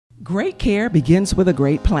Great care begins with a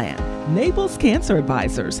great plan. Naples Cancer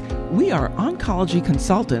Advisors. We are oncology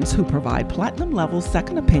consultants who provide platinum-level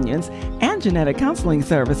second opinions and genetic counseling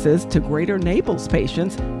services to Greater Naples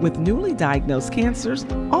patients with newly diagnosed cancers,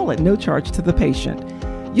 all at no charge to the patient.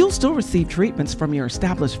 You'll still receive treatments from your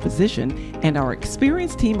established physician, and our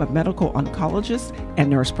experienced team of medical oncologists and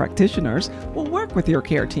nurse practitioners will work with your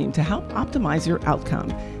care team to help optimize your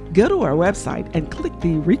outcome. Go to our website and click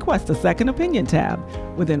the Request a Second Opinion tab.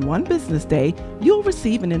 Within one business day, you'll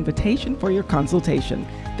receive an invitation for your consultation.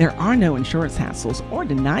 There are no insurance hassles or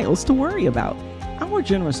denials to worry about. Our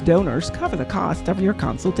generous donors cover the cost of your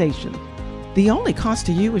consultation. The only cost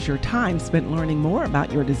to you is your time spent learning more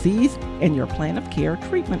about your disease and your plan of care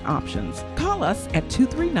treatment options. Call us at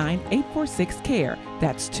 239-846-CARE.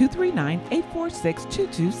 That's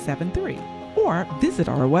 239-846-2273. Or visit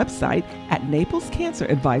our website at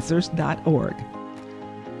naplescanceradvisors.org.